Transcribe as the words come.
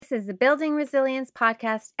This is the Building Resilience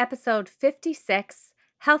Podcast, episode 56,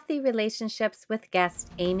 Healthy Relationships with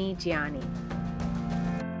guest Aimee Gianni.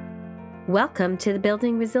 Welcome to the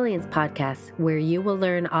Building Resilience Podcast, where you will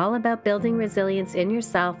learn all about building resilience in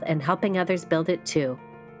yourself and helping others build it too.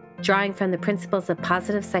 Drawing from the principles of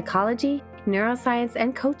positive psychology, neuroscience,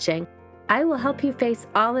 and coaching, I will help you face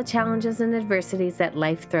all the challenges and adversities that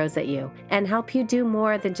life throws at you and help you do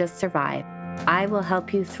more than just survive. I will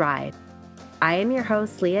help you thrive. I am your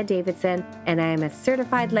host, Leah Davidson, and I am a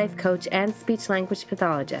certified life coach and speech-language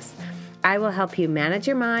pathologist. I will help you manage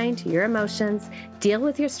your mind, your emotions, deal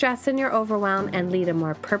with your stress and your overwhelm, and lead a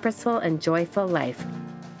more purposeful and joyful life.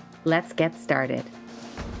 Let's get started.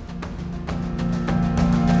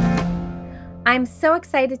 I'm so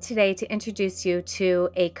excited today to introduce you to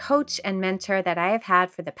a coach and mentor that I have had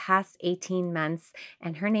for the past 18 months,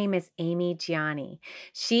 and her name is Aimee Gianni.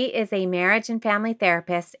 She is a marriage and family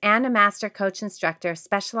therapist and a master coach instructor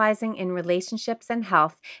specializing in relationships and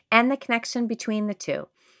health and the connection between the two.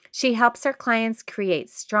 She helps her clients create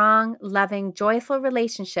strong, loving, joyful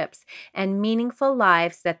relationships and meaningful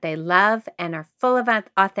lives that they love and are full of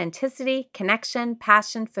authenticity, connection,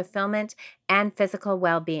 passion, fulfillment, and physical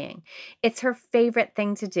well-being. It's her favorite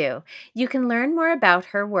thing to do. You can learn more about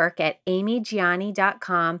her work at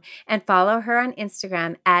aimeegianni.com and follow her on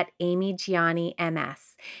Instagram at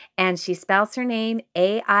aimeegiannims. And she spells her name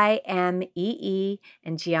Aimee,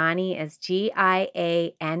 and Gianni is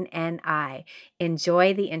Gianni.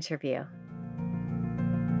 Enjoy the interview.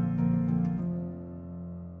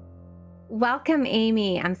 Welcome,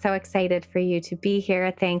 Aimee. I'm so excited for you to be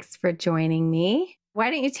here. Thanks for joining me. Why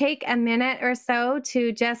don't you take a minute or so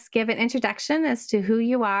to just give an introduction as to who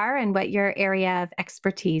you are and what your area of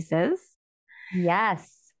expertise is? Yes.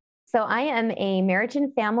 So I am a marriage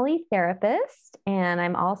and family therapist, and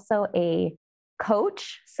I'm also a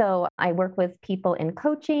coach. So I work with people in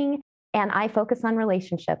coaching, and I focus on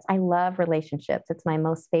relationships. I love relationships. It's my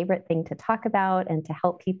most favorite thing to talk about and to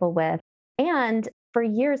help people with. And for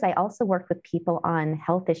years, I also worked with people on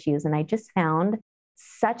health issues, and I just found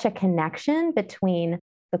such a connection between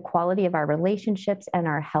the quality of our relationships and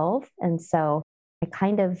our health. And so I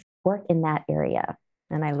kind of work in that area,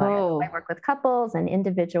 and I love it. I work with couples and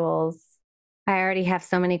individuals. I already have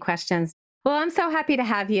so many questions. Well, I'm so happy to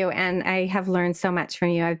have you, and I have learned so much from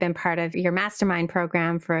you. I've been part of your mastermind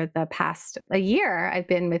program for the past a year. I've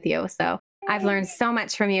been with you. So I've learned so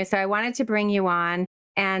much from you. So I wanted to bring you on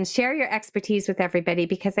and share your expertise with everybody,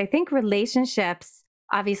 because I think relationships,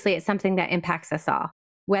 obviously, it's something that impacts us all,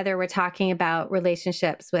 whether we're talking about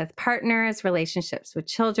relationships with partners, relationships with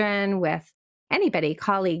children, with anybody,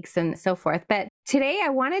 colleagues, and so forth. But today I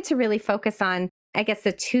wanted to really focus on, I guess,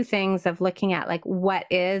 the two things of looking at, like, what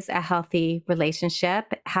is a healthy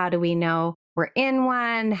relationship? How do we know we're in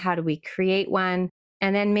one? How do we create one?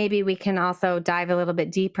 And then maybe we can also dive a little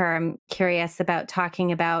bit deeper. I'm curious about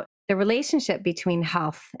talking about the relationship between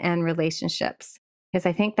health and relationships, because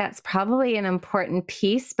I think that's probably an important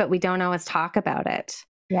piece, but we don't always talk about it.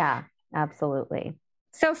 Yeah, absolutely.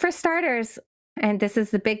 So for starters, and this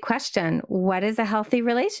is the big question, what is a healthy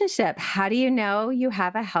relationship? How do you know you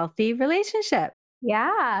have a healthy relationship?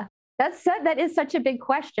 Yeah, that is such a big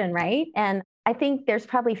question, right? And I think there's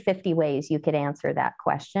probably 50 ways you could answer that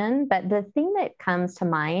question. But the thing that comes to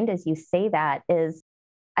mind as you say that is,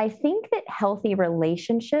 I think that healthy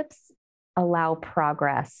relationships allow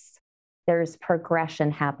progress. There's progression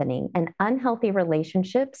happening, and unhealthy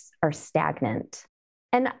relationships are stagnant.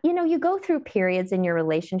 And, you go through periods in your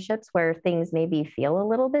relationships where things maybe feel a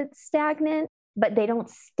little bit stagnant, but they don't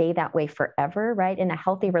stay that way forever, right? In a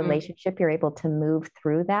healthy relationship, you're able to move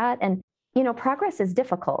through that. And, progress is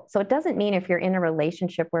difficult. So it doesn't mean if you're in a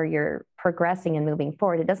relationship where you're progressing and moving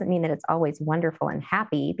forward, it doesn't mean that it's always wonderful and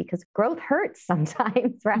happy, because growth hurts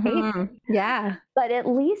sometimes, right? Mm-hmm. Yeah. But at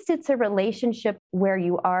least it's a relationship where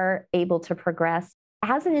you are able to progress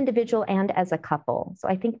as an individual and as a couple. So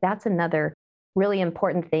I think that's another really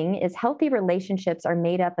important thing, is healthy relationships are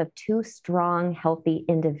made up of two strong, healthy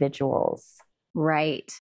individuals. Right.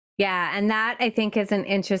 Yeah. And that, I think, is an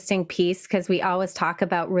interesting piece, because we always talk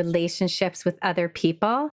about relationships with other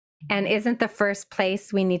people. And isn't the first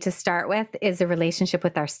place we need to start with is a relationship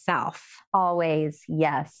with ourselves? Always.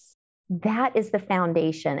 Yes. That is the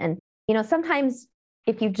foundation. And, sometimes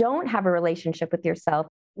if you don't have a relationship with yourself,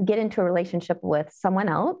 you get into a relationship with someone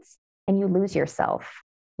else and you lose yourself,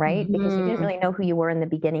 right? Mm-hmm. Because you didn't really know who you were in the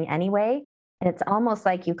beginning anyway. And it's almost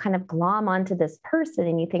like you kind of glom onto this person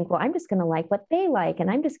and you think, well, I'm just going to like what they like,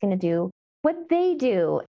 and I'm just going to do what they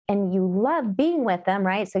do. And you love being with them,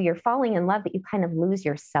 right? So you're falling in love, but you kind of lose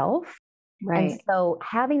yourself. Right. And so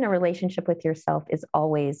having a relationship with yourself is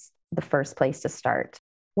always the first place to start.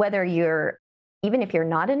 whether even if you're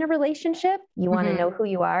not in a relationship, you want to Mhm. know who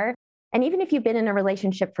you are. And even if you've been in a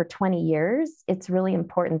relationship for 20 years, it's really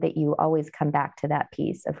important that you always come back to that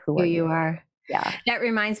piece of who Who are you. you are. Yeah. That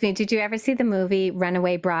reminds me, did you ever see the movie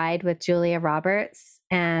Runaway Bride with Julia Roberts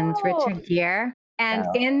and Oh, Richard Gere? And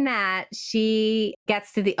no. in that, she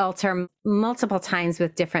gets to the altar multiple times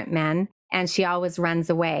with different men, and she always runs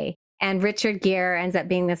away. And Richard Gere ends up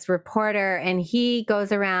being this reporter, and he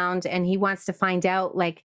goes around and he wants to find out,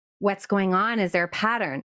 like, what's going on. Is there a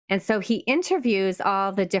pattern? And so he interviews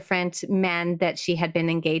all the different men that she had been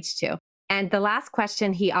engaged to. And the last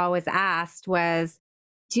question he always asked was,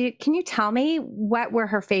 can you tell me what were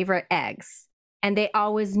her favorite eggs? And they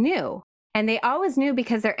always knew. And they always knew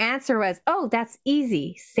because their answer was, oh, that's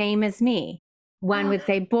easy, same as me. One would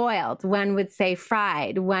say boiled, one would say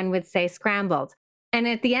fried, one would say scrambled. And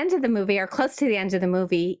at the end of the movie, or close to the end of the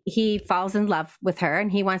movie, he falls in love with her and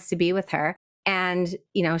he wants to be with her. And,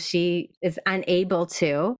 she is unable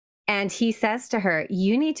to. And he says to her,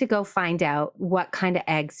 you need to go find out what kind of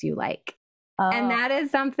eggs you like. And Oh, that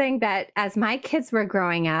is something that as my kids were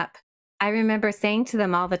growing up, I remember saying to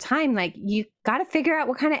them all the time, like, you got to figure out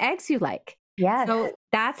what kind of eggs you like. yes. So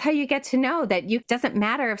that's how you get to know that you doesn't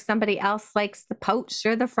matter if somebody else likes the poached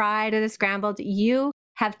or the fried or the scrambled. You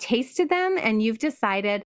have tasted them and you've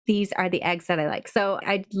decided these are the eggs that I like. So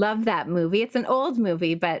I love that movie. It's an old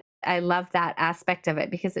movie, but I love that aspect of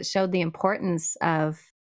it because it showed the importance of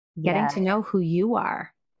getting Yes. to know who you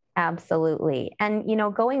are. Absolutely. And,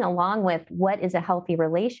 going along with what is a healthy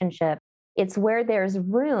relationship, it's where there's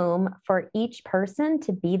room for each person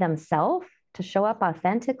to be themselves, to show up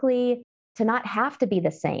authentically, to not have to be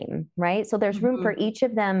the same, right? So there's room Mhm. for each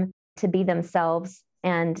of them to be themselves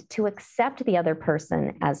and to accept the other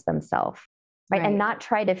person as themselves, right? And Right. not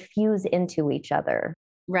try to fuse into each other.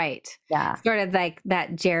 Right. Yeah. Sort of like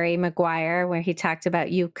that Jerry Maguire where he talked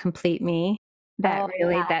about you complete me. That Oh,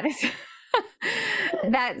 really, that is,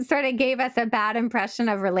 that sort of gave us a bad impression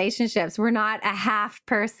of relationships. We're not a half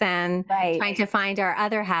person right. trying to find our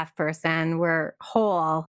other half person. We're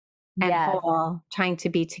whole and Yes. whole, trying to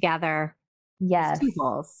be together as two Yes.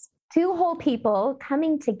 wholes. Two whole people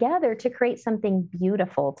coming together to create something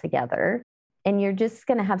beautiful together. And you're just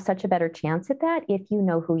going to have such a better chance at that if you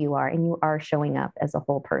know who you are and you are showing up as a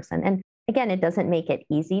whole person. And again, it doesn't make it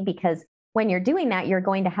easy because when you're doing that, you're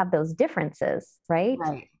going to have those differences, right?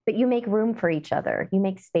 Right. But you make room for each other, you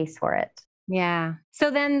make space for it. Yeah. So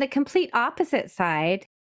then the complete opposite side,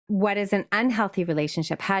 what is an unhealthy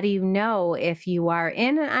relationship? How do you know if you are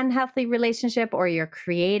in an unhealthy relationship or you're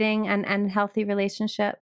creating an unhealthy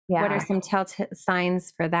relationship? What are Yeah. some telltale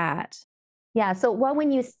signs for that? Yeah. So, well,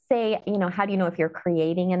 when you say, how do you know if you're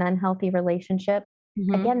creating an unhealthy relationship?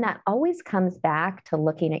 Hmm. Again, that always comes back to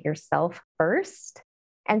looking at yourself first.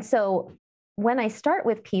 And so, when I start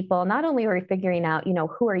with people, not only are we figuring out,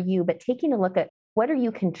 who are you, but taking a look at what are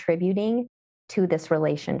you contributing to this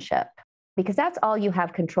relationship? Because that's all you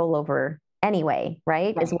have control over anyway,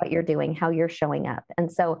 right? Is Right. what you're doing, how you're showing up.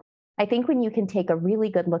 And so, I think when you can take a really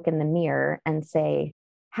good look in the mirror and say,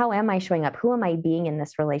 how am I showing up? Who am I being in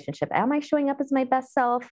this relationship? Am I showing up as my best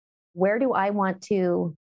self? Where do I want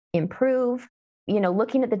to improve?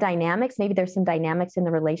 Looking at the dynamics, maybe there's some dynamics in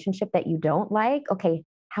the relationship that you don't like. Okay,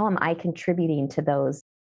 how am I contributing to those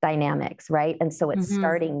dynamics? Right. And so it's Hmm.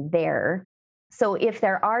 starting there. So if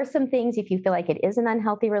there are some things, if you feel like it is an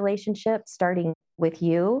unhealthy relationship, starting with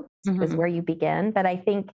you is Hmm. where you begin. But I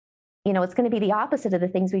think it's going to be the opposite of the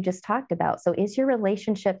things we just talked about. So, is your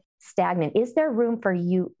relationship stagnant? Is there room for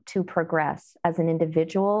you to progress as an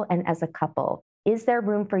individual and as a couple? Is there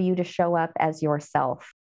room for you to show up as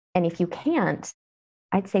yourself? And if you can't,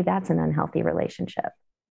 I'd say that's an unhealthy relationship.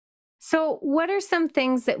 So, what are some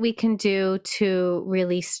things that we can do to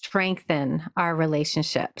really strengthen our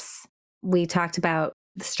relationships? We talked about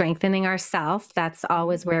strengthening ourselves. That's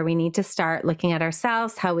always where we need to start looking at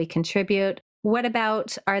ourselves, how we contribute. What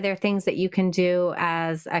about, are there things that you can do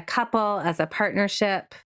as a couple, as a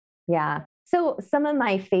partnership? Yeah. So, some of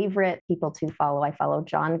my favorite people to follow, I follow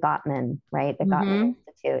John Gottman, right? The Gottman Hmm.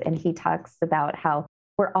 Institute. And he talks about how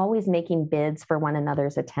we're always making bids for one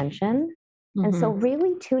another's attention. And so, Hmm.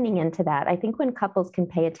 really tuning into that, I think when couples can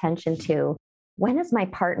pay attention to when is my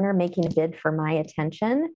partner making a bid for my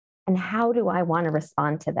attention and how do I want to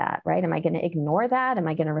respond to that, right? Am I going to ignore that? Am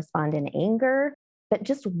I going to respond in anger? But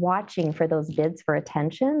just watching for those bids for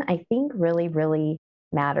attention, I think really, really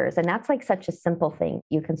matters. And that's like such a simple thing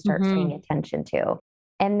you can start paying Hmm. attention to.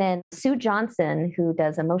 And then Sue Johnson, who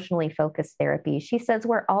does emotionally focused therapy, she says,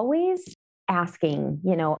 we're always asking,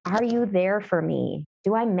 are you there for me?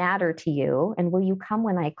 Do I matter to you? And will you come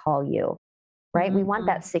when I call you? right? We want Mhm.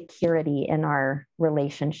 that security in our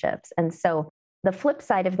relationships. And so the flip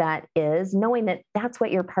side of that is knowing that that's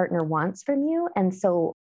what your partner wants from you. And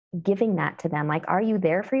so giving that to them, like, are you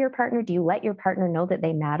there for your partner? Do you let your partner know that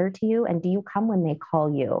they matter to you? And do you come when they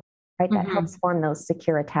call you? Right? That Mhm. helps form those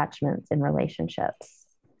secure attachments in relationships.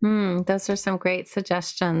 Those are some great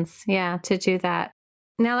suggestions. Yeah, to do that.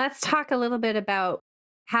 Now let's talk a little bit about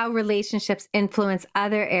how relationships influence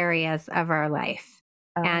other areas of our life.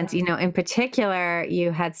 And, Oh, in particular,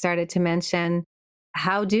 you had started to mention,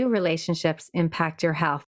 how do relationships impact your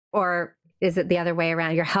health? Or is it the other way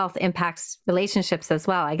around? Your health impacts relationships as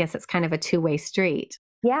well. I guess it's kind of a two-way street.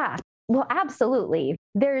 yeah. Well, absolutely.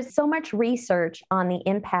 There's so much research on the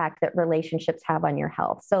impact that relationships have on your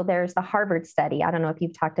health. So there's the Harvard study. I don't know if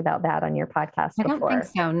you've talked about that on your podcast I don't think before.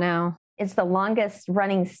 so, no. It's the longest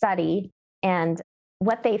running study. And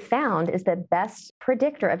what they found is the best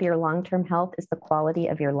predictor of your long term health is the quality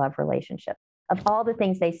of your love relationship. Of all the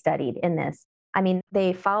things they studied in this, I mean,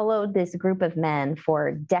 they followed this group of men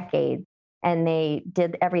for decades and they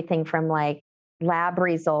did everything from like lab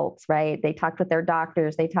results, right? They talked with their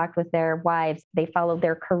doctors, they talked with their wives, they followed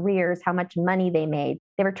their careers, how much money they made.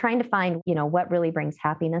 They were trying to find, what really brings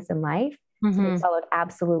happiness in life. So they Hmm. followed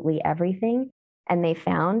absolutely everything. And they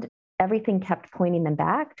found everything kept pointing them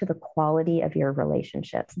back to the quality of your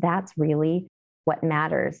relationships. That's really what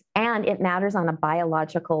matters. And it matters on a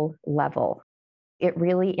biological level. It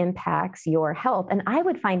really impacts your health. And I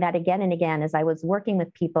would find that again and again as I was working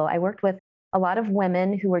with people. I worked with a lot of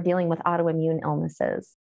women who were dealing with autoimmune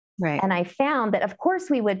illnesses. Right. And I found that, of course,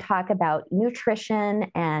 we would talk about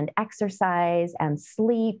nutrition and exercise and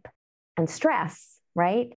sleep and stress,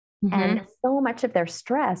 right? Hmm. And so much of their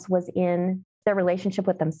stress was in their relationship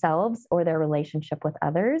with themselves or their relationship with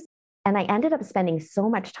others. And I ended up spending so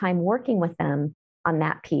much time working with them on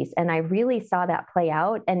that piece. And I really saw that play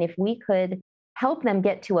out. And if we could help them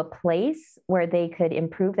get to a place where they could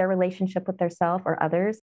improve their relationship with themselves or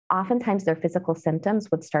others, oftentimes their physical symptoms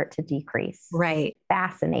would start to decrease. Right.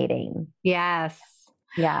 Fascinating. Yes.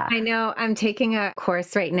 Yeah. I know I'm taking a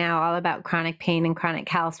course right now all about chronic pain and chronic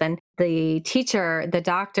health. And the teacher, the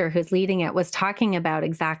doctor who's leading it, was talking about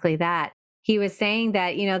exactly that. He was saying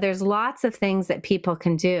that, there's lots of things that people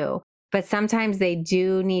can do, but sometimes they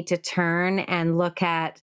do need to turn and look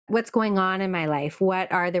at what's going on in my life.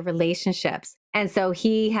 What are the relationships? And so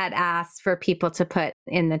he had asked for people to put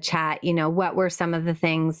in the chat, what were some of the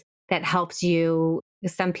things that helped you?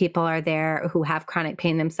 Some people are there who have chronic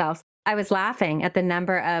pain themselves. I was laughing at the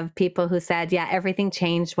number of people who said, yeah, everything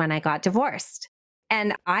changed when I got divorced.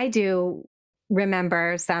 And I do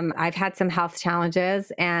remember I've had some health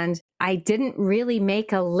challenges and I didn't really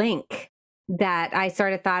make a link that I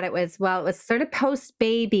sort of thought it was, well, it was sort of post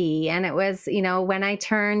baby. And it was, when I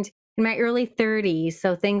turned in my early 30s.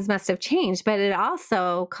 So things must have changed, but it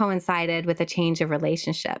also coincided with a change of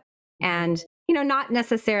relationship. And not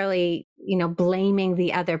necessarily, blaming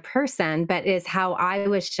the other person, but is how I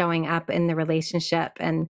was showing up in the relationship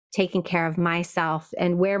and taking care of myself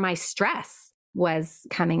and where my stress was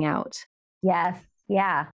coming out. Yes.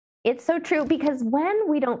 Yeah. It's so true because when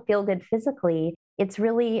we don't feel good physically, it's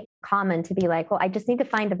really common to be like, well, I just need to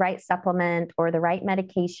find the right supplement or the right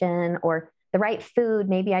medication or the right food.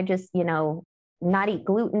 Maybe I just, not eat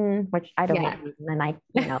gluten, which I don't eat Yeah. gluten. And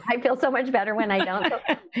I feel so much better when I don't. So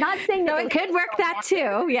not saying that So those it could things work don't that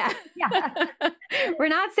too. Yeah. matter. Yeah. We're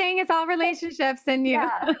not saying it's all relationships and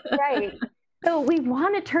Yeah. Right. So we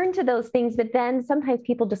want to turn to those things, but then sometimes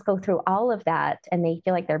people just go through all of that and they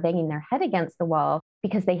feel like they're banging their head against the wall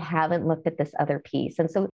because they haven't looked at this other piece. And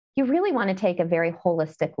so you really want to take a very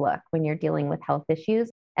holistic look when you're dealing with health issues.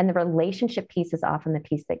 And the relationship piece is often the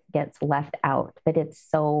piece that gets left out, but it's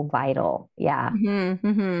so vital. Yeah. Hmm.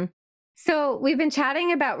 Hmm. So we've been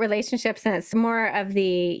chatting about relationships and it's more of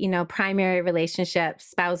the, primary relationship,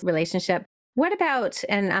 spouse relationship. What about,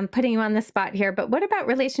 and I'm putting you on the spot here, but what about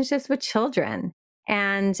relationships with children?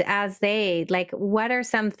 And as what are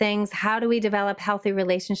some things? How do we develop healthy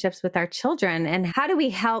relationships with our children? And how do we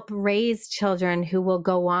help raise children who will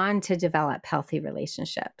go on to develop healthy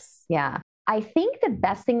relationships? Yeah. I think the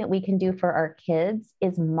best thing that we can do for our kids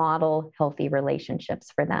is model healthy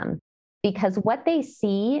relationships for them because what they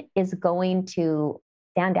see is going to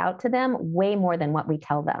stand out to them way more than what we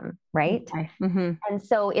tell them, right? Okay. Hmm. And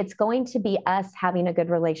so it's going to be us having a good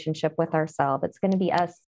relationship with ourselves. It's going to be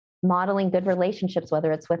us modeling good relationships,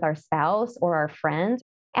 whether it's with our spouse or our friends,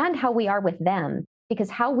 and how we are with them, because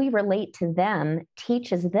how we relate to them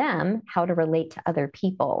teaches them how to relate to other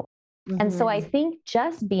people. And so I Hmm. think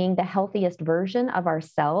just being the healthiest version of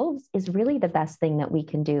ourselves is really the best thing that we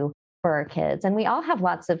can do for our kids. And we all have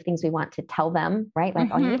lots of things we want to tell them, right? Like,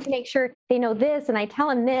 oh, you need Mhm. to make sure they know this. And I tell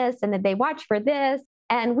them this and that they watch for this.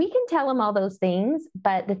 And we can tell them all those things.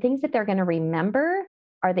 But the things that they're going to remember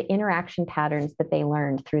are the interaction patterns that they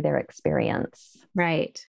learned through their experience.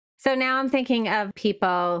 Right. So now I'm thinking of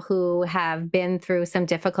people who have been through some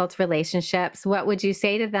difficult relationships. What would you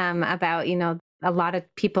say to them about, a lot of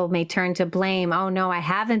people may turn to blame. Oh, no, I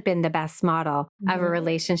haven't been the best model of a Mhm.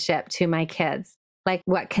 relationship to my kids. Like,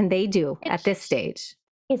 what can they do at this Which stage?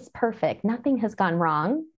 is perfect. Nothing has gone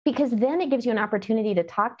wrong because then it gives you an opportunity to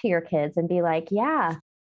talk to your kids and be like, yeah,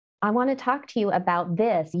 I want to talk to you about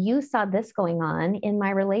this. You saw this going on in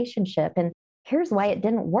my relationship, and here's why it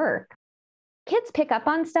didn't work. Kids pick up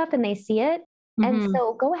on stuff and they see it. And Hmm.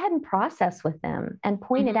 so go ahead and process with them and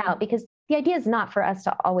point it Hmm. out because the idea is not for us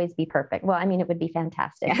to always be perfect. Well, I mean, it would be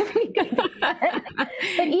fantastic Yeah. if we could be.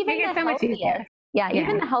 But even Make it the so much easier. healthiest, yeah,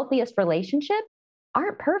 even Yeah. the healthiest relationships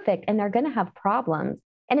aren't perfect and they're going to have problems.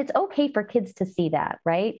 And it's okay for kids to see that,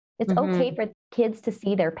 right? It's okay Hmm. for kids to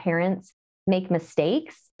see their parents make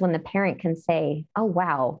mistakes when the parent can say, oh,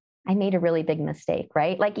 wow, I made a really big mistake,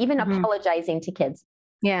 right? Like even Hmm. apologizing to kids,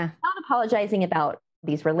 Yeah. not apologizing about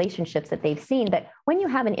these relationships that they've seen, but when you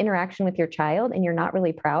have an interaction with your child and you're not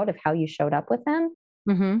really proud of how you showed up with them,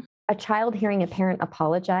 Hmm. a child hearing a parent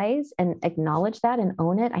apologize and acknowledge that and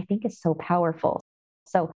own it, I think is so powerful.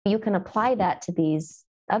 So you can apply that to these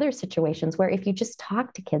other situations where if you just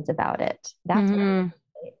talk to kids about it, that's what Hmm. and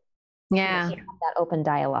that Yeah. you have that open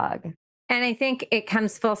dialogue. And I think it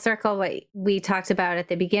comes full circle what we talked about at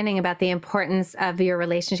the beginning about the importance of your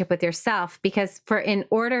relationship with yourself. Because in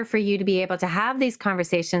order for you to be able to have these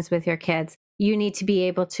conversations with your kids, you need to be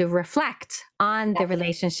able to reflect on the Yes.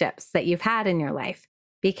 relationships that you've had in your life.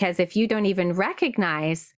 Because if you don't even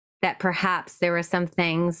recognize that perhaps there were some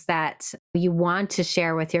things that you want to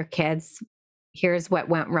share with your kids, here's what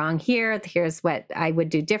went wrong here, here's what I would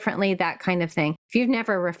do differently, that kind of thing. If you've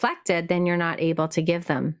never reflected, then you're not able to give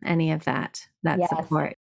them any of that Yes.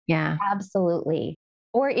 support. Yeah. Absolutely.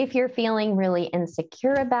 Or if you're feeling really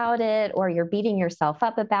insecure about it or you're beating yourself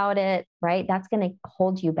up about it, right? That's going to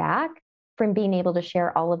hold you back from being able to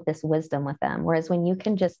share all of this wisdom with them. Whereas when you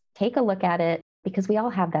can just take a look at it, because we all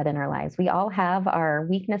have that in our lives. We all have our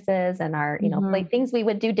weaknesses and our, Hmm. like things we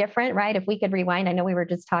would do different, right? If we could rewind, I know we were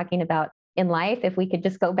just talking about in life, if we could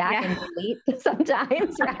just go back Yeah. and delete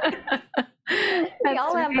sometimes, right? We That's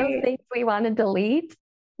all have those right. things we want to delete,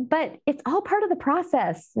 but it's all part of the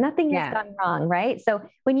process. Nothing has Yeah, gone wrong, right? So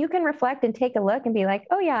when you can reflect and take a look and be like,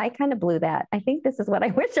 oh, yeah, I kind of blew that. I think this is what I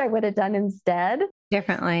wish I would have done instead.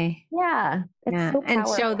 differently. Yeah, it's Yeah. so And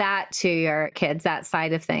show powerful. that to your kids, that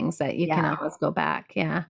side of things that you can Yeah. always go back.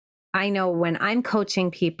 Yeah. I know when I'm coaching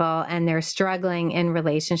people and they're struggling in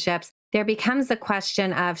relationships, there becomes the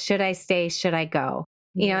question of should I stay? Should I go?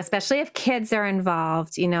 Mhm. Especially if kids are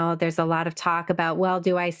involved, there's a lot of talk about, well,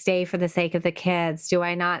 do I stay for the sake of the kids? Do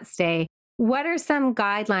I not stay? What are some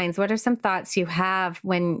guidelines? What are some thoughts you have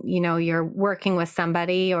when, you're working with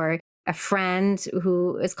somebody or a friend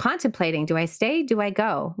who is contemplating, do I stay? Do I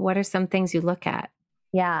go? What are some things you look at?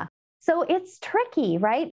 Yeah. So it's tricky,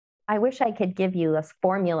 right? I wish I could give you a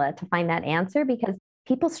formula to find that answer because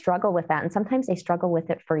people struggle with that. And sometimes they struggle with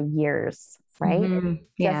it for years, right? Just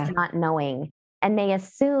Yeah. not knowing. And they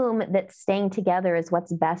assume that staying together is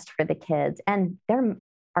what's best for the kids. And there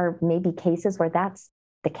are maybe cases where that's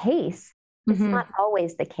the case. It's Hmm. not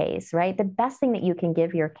always the case, right? The best thing that you can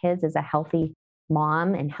give your kids is a healthy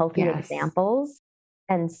mom and healthy Yes. examples.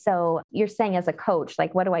 And so you're saying, as a coach,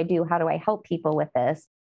 like, what do I do? How do I help people with this?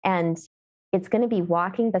 And it's going to be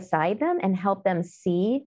walking beside them and help them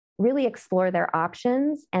see, really explore their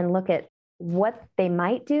options and look at what they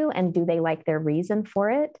might do and do they like their reason for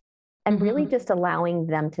it? And really Hmm. just allowing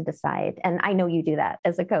them to decide. And I know you do that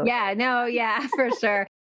as a coach. Yeah, no, yeah, for sure.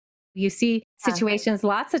 You see Yeah. situations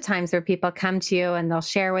lots of times where people come to you and they'll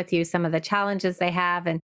share with you some of the challenges they have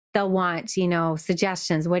and they'll want,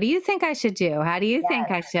 suggestions. What do you think I should do? How do you think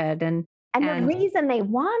Yes. I should? And the And reason they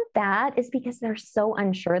want that is because they're so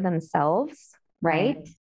unsure themselves, right? right.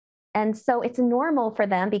 And so it's normal for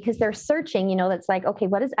them because they're searching, that's like, okay,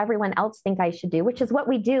 what does everyone else think I should do? Which is what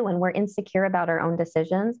we do when we're insecure about our own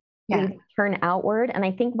decisions. Yeah. We turn outward. And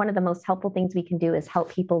I think one of the most helpful things we can do is help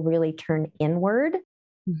people really turn inward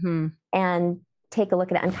Hmm. and take a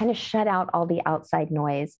look at it and kind of shut out all the outside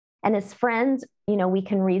noise. And as friends, we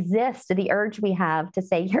can resist the urge we have to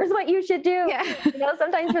say, here's what you should do. Yeah.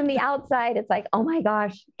 Sometimes from the outside, it's like, oh my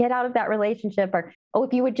gosh, get out of that relationship. Or, oh,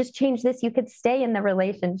 if you would just change this, you could stay in the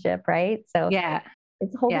relationship. Right. So Yeah.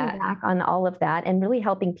 it's holding Yeah. back on all of that and really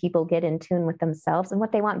helping people get in tune with themselves and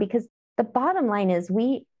what they want. Because the bottom line is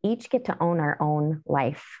we each get to own our own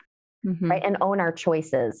life. right? And own our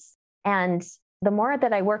choices. And the more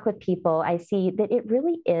that I work with people, I see that it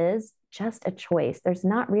really is just a choice. There's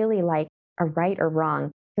not really like a right or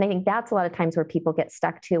wrong. And I think that's a lot of times where people get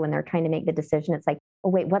stuck too when they're trying to make the decision. It's like, oh,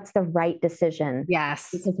 wait, what's the right decision? Yes.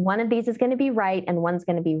 Because one of these is going to be right and one's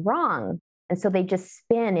going to be wrong. And so they just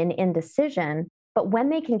spin in indecision. But when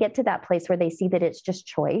they can get to that place where they see that it's just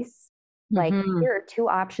choice, like here are two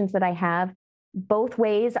options that I have, both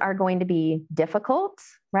ways are going to be difficult,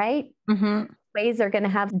 right? Ways are going to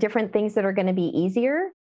have different things that are going to be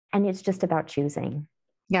easier. And it's just about choosing.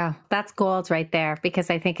 Yeah, that's gold right there, because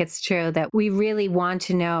I think it's true that we really want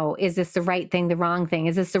to know, is this the right thing, the wrong thing?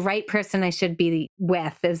 Is this the right person I should be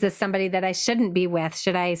with? Is this somebody that I shouldn't be with?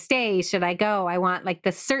 Should I stay? Should I go? I want like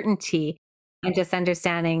the certainty and just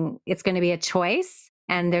understanding it's going to be a choice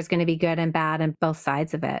and there's going to be good and bad on both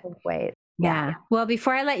sides of it. Both ways. Yeah. Well,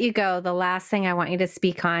 before I let you go, the last thing I want you to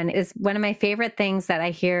speak on is one of my favorite things that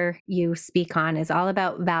I hear you speak on is all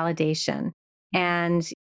about validation and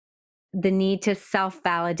the need to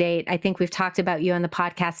self-validate. I think we've talked about you on the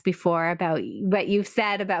podcast before about what you've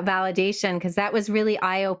said about validation, because that was really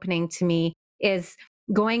eye-opening to me, is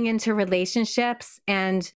going into relationships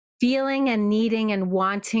and feeling and needing and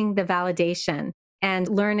wanting the validation and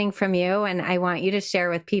learning from you. And I want you to share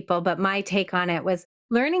with people, but my take on it was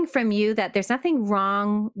learning from you that there's nothing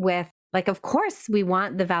wrong with, like, of course we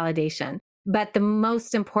want the validation, but the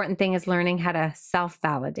most important thing is learning how to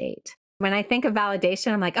self-validate. When I think of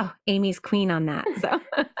validation, I'm like, oh, Aimee's queen on that. So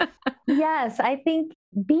yes, I think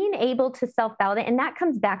being able to self-validate, and that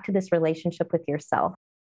comes back to this relationship with yourself.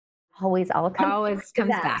 Always comes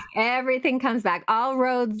back. Everything comes back. All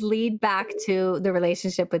roads lead back to the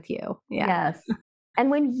relationship with you. Yeah. Yes.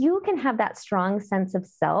 And when you can have that strong sense of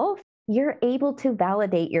self, you're able to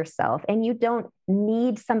validate yourself, and you don't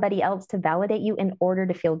need somebody else to validate you in order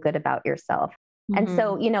to feel good about yourself. And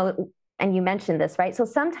so, and you mentioned this, right? So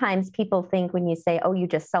sometimes people think when you say, oh, you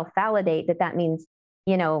just self-validate, that means,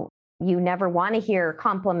 you never want to hear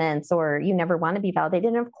compliments or you never want to be validated.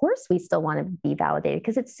 And of course we still want to be validated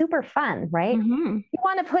because it's super fun, right? You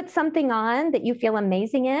want to put something on that you feel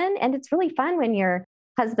amazing in. And it's really fun when your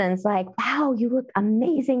husband's like, wow, you look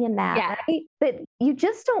amazing in that, right? But you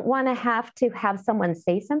just don't want to have someone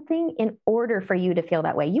say something in order for you to feel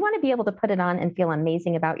that way. You want to be able to put it on and feel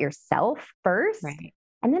amazing about yourself first. Right.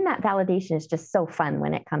 And then that validation is just so fun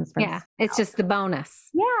when it comes from it's just the bonus.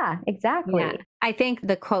 Yeah, exactly. Yeah. I think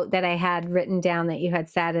the quote that I had written down that you had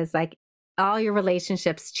said is like, all your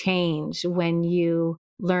relationships change when you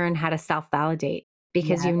learn how to self-validate,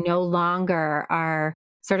 because you no longer are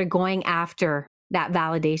sort of going after that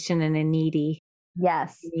validation in a needy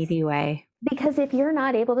way. Because if you're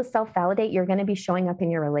not able to self-validate, you're going to be showing up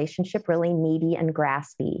in your relationship really needy and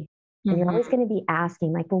graspy. And you're always going to be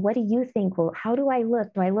asking, like, well, what do you think? Well, how do I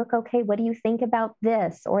look? Do I look okay? What do you think about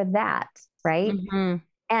this or that? Right.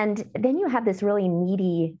 And then you have this really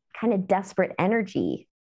needy, kind of desperate energy,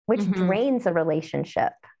 which drains a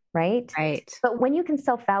relationship. Right. But when you can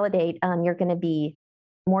self-validate, you're going to be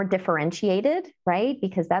more differentiated, right?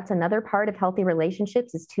 Because that's another part of healthy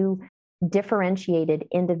relationships, is two differentiated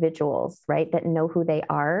individuals, right? That know who they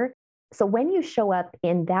are. So when you show up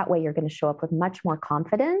in that way, you're going to show up with much more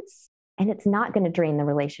confidence, and it's not going to drain the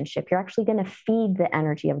relationship. You're actually going to feed the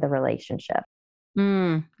energy of the relationship.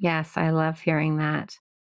 Yes, I love hearing that.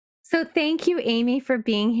 So thank you, Aimee, for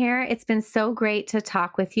being here. It's been so great to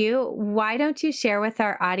talk with you. Why don't you share with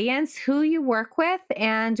our audience who you work with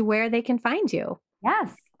and where they can find you?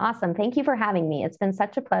 Yes. Awesome. Thank you for having me. It's been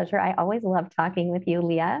such a pleasure. I always love talking with you,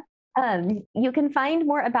 Leah. You can find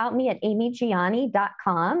more about me at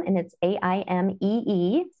aimeegianni.com, and it's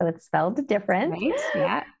AIMEE, so it's spelled different. Right.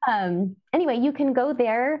 Yeah. Anyway, you can go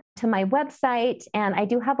there to my website, and I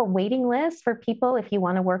do have a waiting list for people if you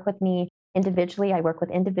want to work with me individually. I work with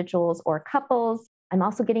individuals or couples. I'm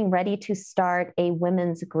also getting ready to start a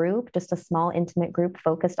women's group, just a small intimate group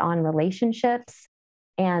focused on relationships.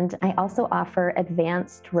 And I also offer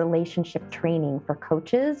advanced relationship training for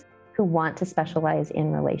coaches who want to specialize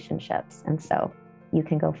in relationships. And so you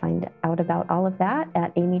can go find out about all of that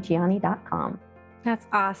at aimeegianni.com. That's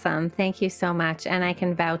awesome. Thank you so much. And I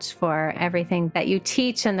can vouch for everything that you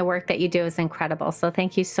teach, and the work that you do is incredible. So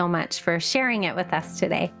thank you so much for sharing it with us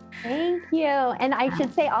today. Thank you. And I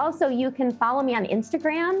should say also, you can follow me on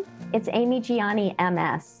Instagram. It's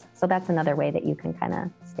AimeenGianniMS. So that's another way that you can kind of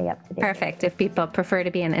stay up to date. Perfect. If people prefer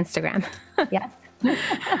to be on Instagram. Yes.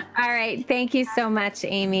 All right. Thank you so much,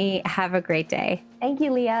 Aimee. Have a great day. Thank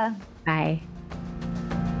you, Leah. Bye.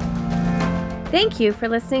 Thank you for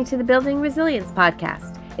listening to the Building Resilience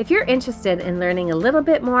podcast. If you're interested in learning a little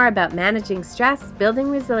bit more about managing stress, building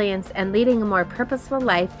resilience, and leading a more purposeful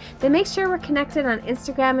life, then make sure we're connected on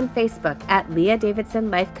Instagram and Facebook at Leah Davidson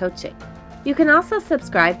Life Coaching. You can also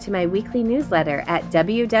subscribe to my weekly newsletter at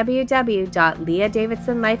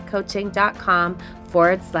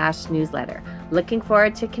www.leahdavidsonlifecoaching.com/newsletter. Looking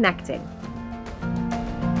forward to connecting.